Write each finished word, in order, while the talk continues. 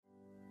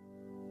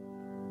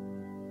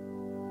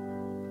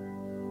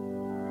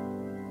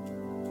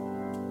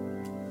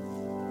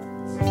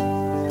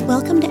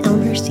Welcome to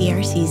Elmhurst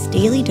CRC's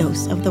Daily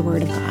Dose of the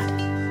Word of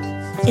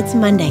God. It's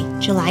Monday,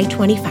 July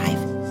 25,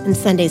 and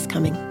Sunday's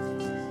coming.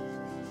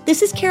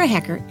 This is Kara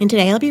Hacker, and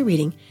today I'll be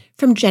reading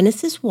from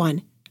Genesis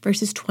 1,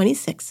 verses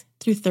 26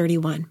 through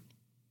 31.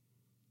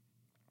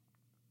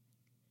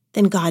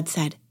 Then God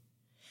said,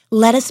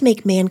 "Let us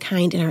make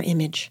mankind in our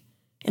image,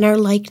 in our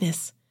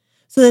likeness,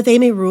 so that they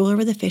may rule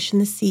over the fish in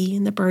the sea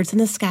and the birds in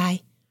the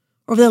sky,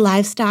 over the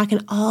livestock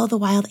and all the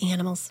wild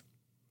animals,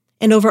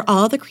 and over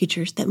all the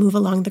creatures that move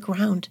along the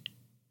ground."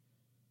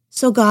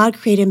 So God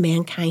created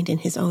mankind in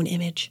his own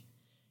image.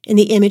 In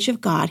the image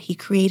of God he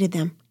created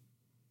them.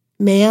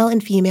 Male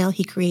and female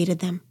he created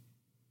them.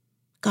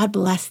 God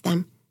blessed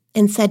them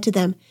and said to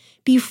them,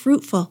 "Be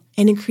fruitful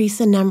and increase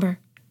in number.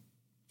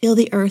 Fill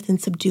the earth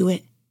and subdue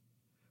it.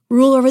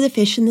 Rule over the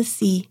fish in the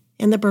sea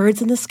and the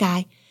birds in the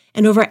sky,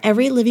 and over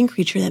every living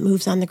creature that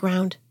moves on the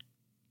ground."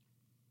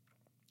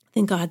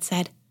 Then God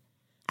said,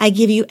 "I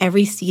give you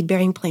every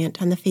seed-bearing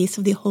plant on the face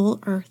of the whole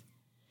earth,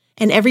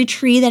 and every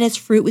tree that has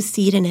fruit with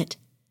seed in it.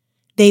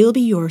 They will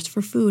be yours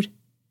for food.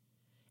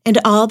 And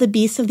all the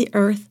beasts of the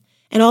earth,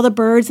 and all the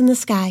birds in the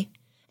sky,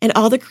 and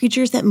all the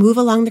creatures that move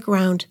along the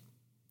ground,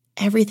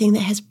 everything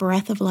that has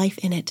breath of life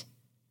in it,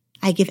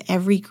 I give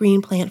every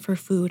green plant for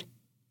food."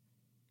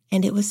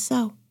 And it was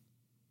so.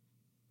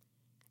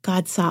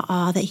 God saw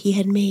all that he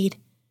had made,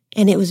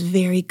 and it was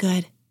very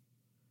good.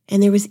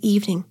 And there was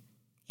evening,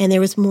 and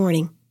there was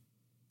morning,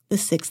 the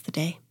sixth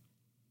day.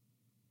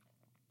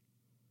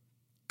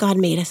 God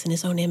made us in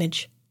his own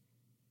image.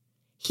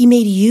 He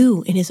made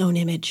you in his own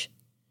image.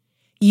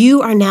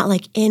 You are not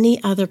like any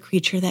other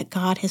creature that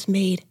God has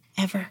made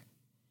ever.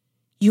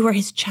 You are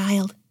his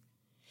child,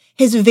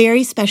 his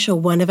very special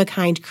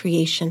one-of-a-kind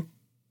creation.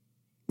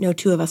 No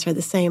two of us are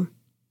the same.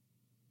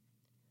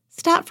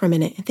 Stop for a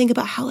minute and think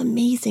about how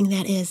amazing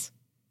that is.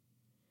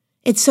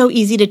 It's so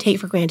easy to take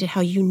for granted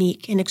how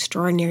unique and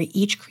extraordinary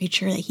each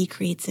creature that he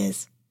creates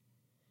is.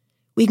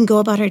 We can go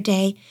about our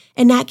day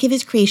and not give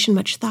his creation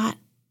much thought.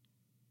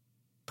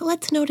 But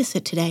let's notice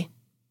it today.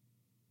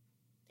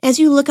 As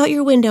you look out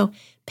your window,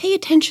 pay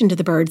attention to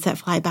the birds that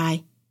fly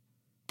by,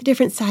 the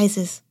different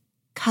sizes,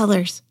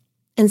 colors,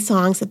 and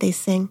songs that they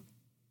sing.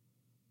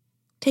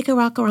 Take a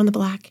walk around the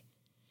block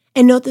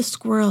and note the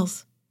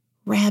squirrels,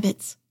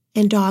 rabbits,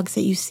 and dogs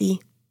that you see.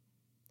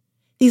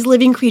 These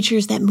living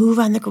creatures that move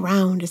on the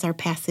ground, as our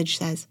passage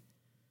says,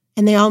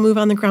 and they all move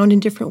on the ground in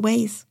different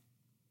ways.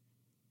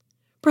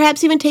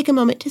 Perhaps even take a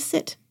moment to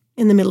sit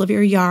in the middle of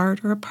your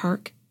yard or a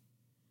park.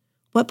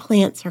 What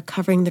plants are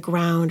covering the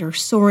ground or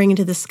soaring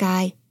into the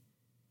sky?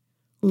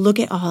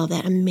 Look at all of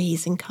that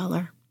amazing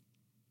color.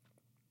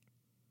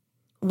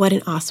 What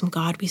an awesome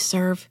God we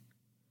serve.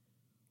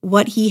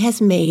 What he has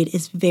made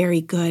is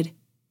very good.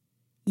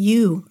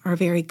 You are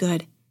very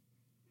good.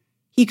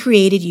 He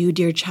created you,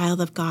 dear child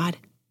of God.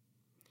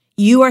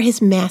 You are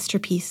his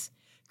masterpiece,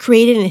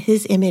 created in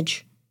his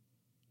image.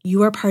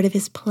 You are part of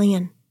his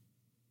plan.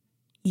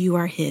 You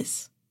are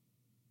his.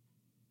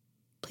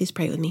 Please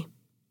pray with me.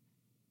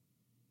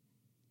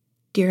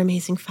 Dear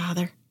amazing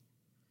Father,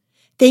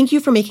 thank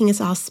you for making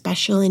us all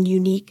special and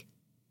unique.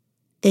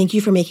 Thank you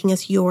for making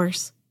us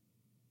yours.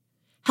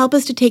 Help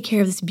us to take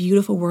care of this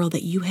beautiful world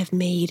that you have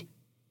made,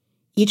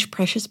 each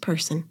precious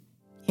person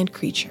and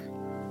creature.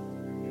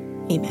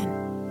 Amen.